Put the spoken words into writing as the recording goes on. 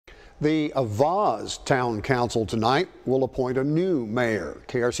The Auxvasse Town Council tonight will appoint a new mayor.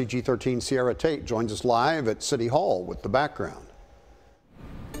 KRCG 13 Sierra Tate joins us live at City Hall with the background.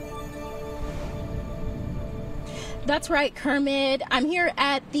 That's right, Kermit. I'm here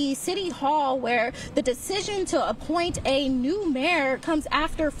at the City Hall where the decision to appoint a new mayor comes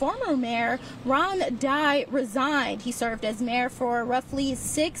after former mayor Ron Dye resigned. He served as mayor for roughly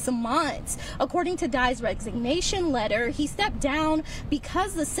 6 months. According to Dye's resignation letter, he stepped down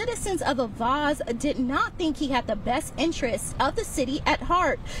because the citizens of Auxvasse did not think he had the best interests of the city at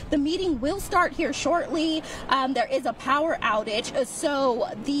heart. The meeting will start here shortly. There is a power outage, so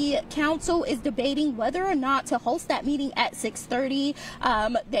the council is debating whether or not to host that meeting at 6:30.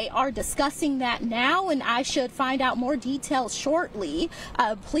 They are discussing that now, and I should find out more details shortly.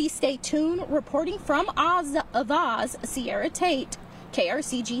 Please stay tuned. Reporting from Auxvasse, Sierra Tate,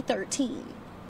 KRCG 13.